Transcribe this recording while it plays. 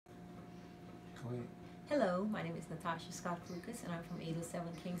Wait. Hello, my name is Natasha Scott Lucas and I'm from 807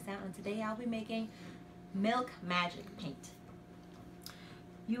 Kingstown, and today I'll be making Milk Magic paint.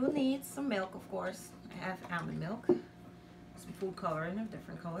 You will need some milk, of course. I have almond milk, some food coloring of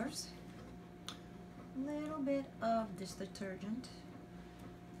different colors, a little bit of this detergent,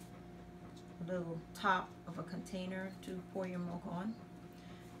 a little top of a container to pour your milk on,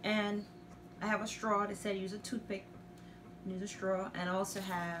 and I have a straw that said use a toothpick. Use a straw, and I also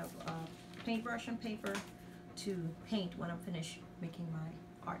have a paintbrush and paper to paint when I'm finished making my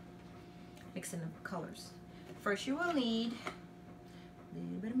art, mixing the colors. First you will need a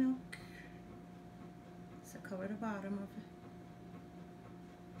little bit of milk. So cover the bottom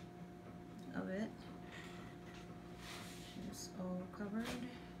of it. It's all covered. Do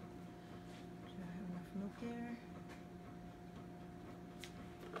I have enough milk here?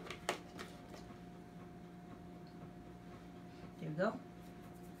 There we go.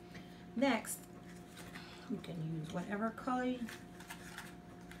 Next, you can use whatever color,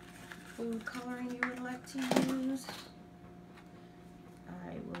 food coloring you would like to use.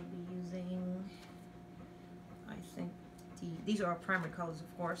 I will be using, I think, these are our primary colors,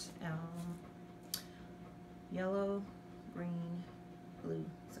 of course. Yellow, green, blue.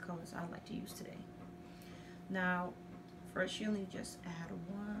 It's the colors I like to use today. Now, first you'll need to just add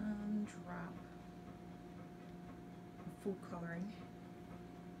 1 drop food coloring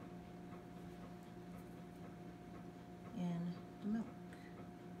in the milk.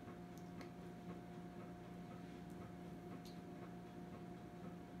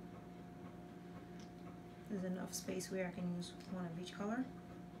 There's enough space where I can use 1 of each color.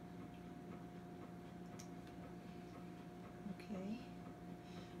 Okay.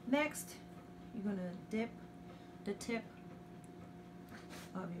 Next, you're going to dip the tip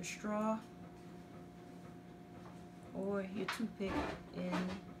of your straw or your toothpick in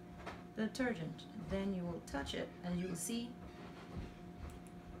the detergent. Then you will touch it and you will see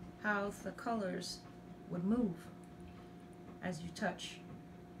how the colors would move as you touch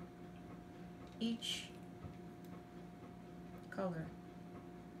each color.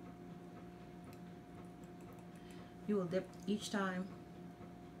 You will dip each time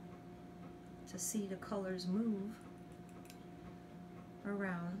to see the colors move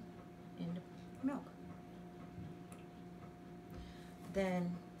around in the milk.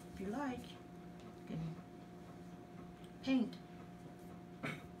 Then, if you like, you can paint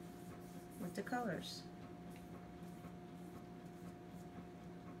with the colors.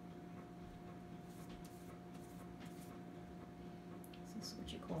 This is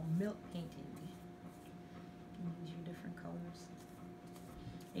what you call milk painting. You can use your different colors.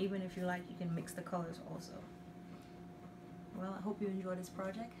 Even if you like, you can mix the colors also. Well, I hope you enjoy this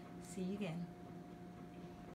project. See you again.